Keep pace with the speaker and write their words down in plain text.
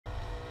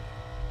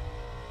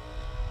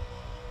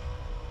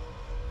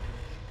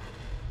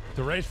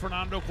to race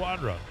Fernando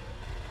Cuadro.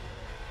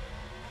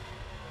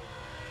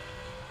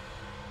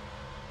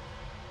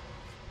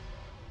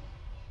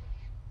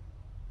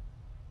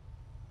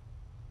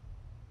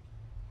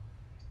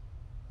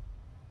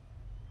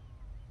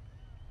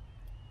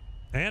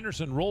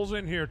 Anderson rolls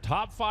in here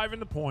top 5 in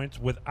the points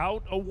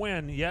without a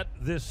win yet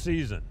this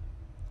season.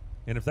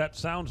 And if that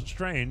sounds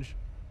strange,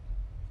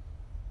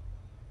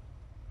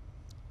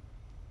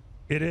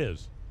 it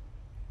is.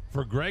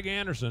 For Greg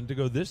Anderson to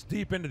go this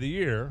deep into the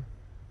year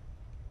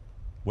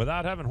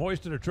without having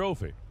hoisted a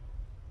trophy.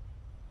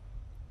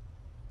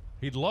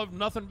 He'd love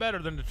nothing better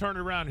than to turn it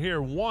around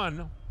here.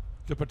 One,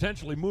 to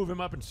potentially move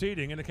him up in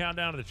seeding in the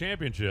countdown to the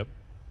championship.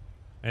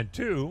 And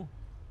two,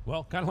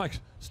 well, kind of like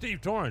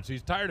Steve Torrence.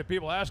 He's tired of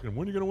people asking him,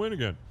 when are you going to win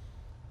again?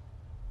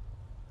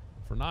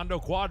 Fernando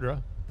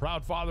Cuadro,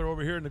 proud father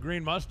over here in the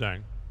green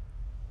Mustang.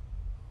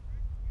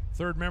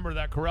 Third member of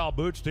that Corral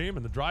Boots team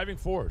and the driving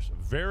force.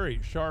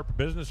 Very sharp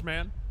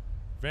businessman,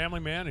 family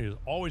man. He's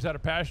always had a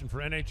passion for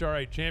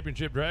NHRA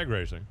championship drag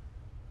racing.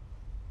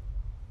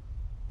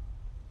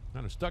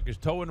 Kind of stuck his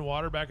toe in the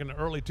water back in the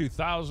early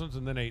 2000s,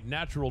 and then a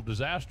natural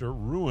disaster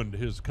ruined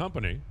his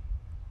company.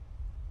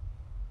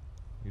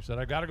 He said,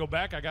 I got to go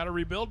back, I got to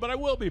rebuild, but I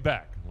will be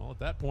back. Well, at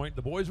that point,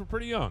 the boys were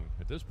pretty young.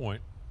 At this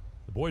point,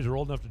 the boys are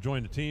old enough to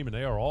join the team, and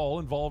they are all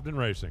involved in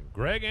racing.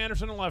 Greg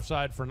Anderson on the left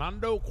side,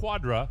 Fernando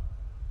Cuadro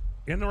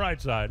in the right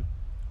side.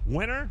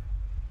 Winner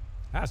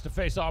has to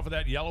face off with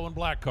that yellow and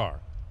black car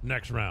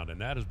next round,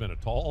 and that has been a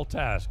tall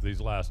task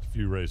these last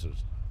few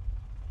races.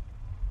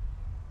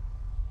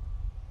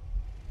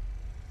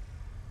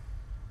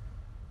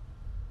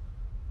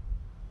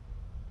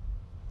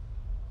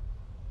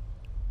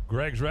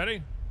 Greg's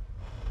ready.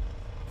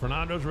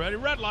 Fernando's ready.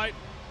 Red light.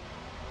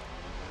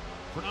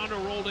 Fernando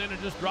rolled in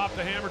and just dropped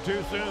the hammer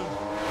too soon.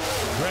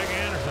 Greg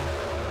Anderson.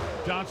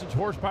 Johnson's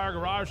horsepower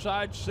garage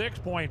side,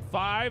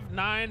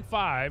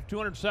 6.595,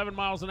 207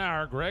 miles an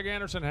hour. Greg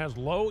Anderson has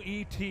low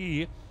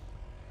ET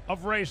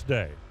of race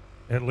day,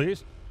 at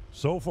least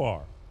so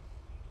far.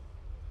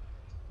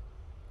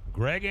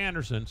 Greg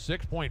Anderson,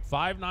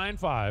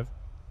 6.595.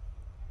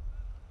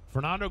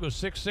 Fernando goes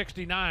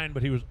 669,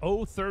 but he was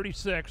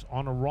 036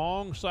 on the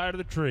wrong side of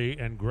the tree,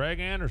 and Greg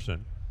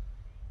Anderson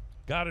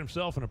got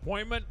himself an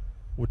appointment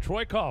with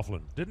Troy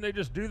Coughlin. Didn't they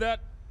just do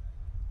that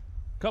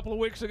a couple of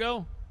weeks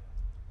ago?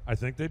 I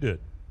think they did.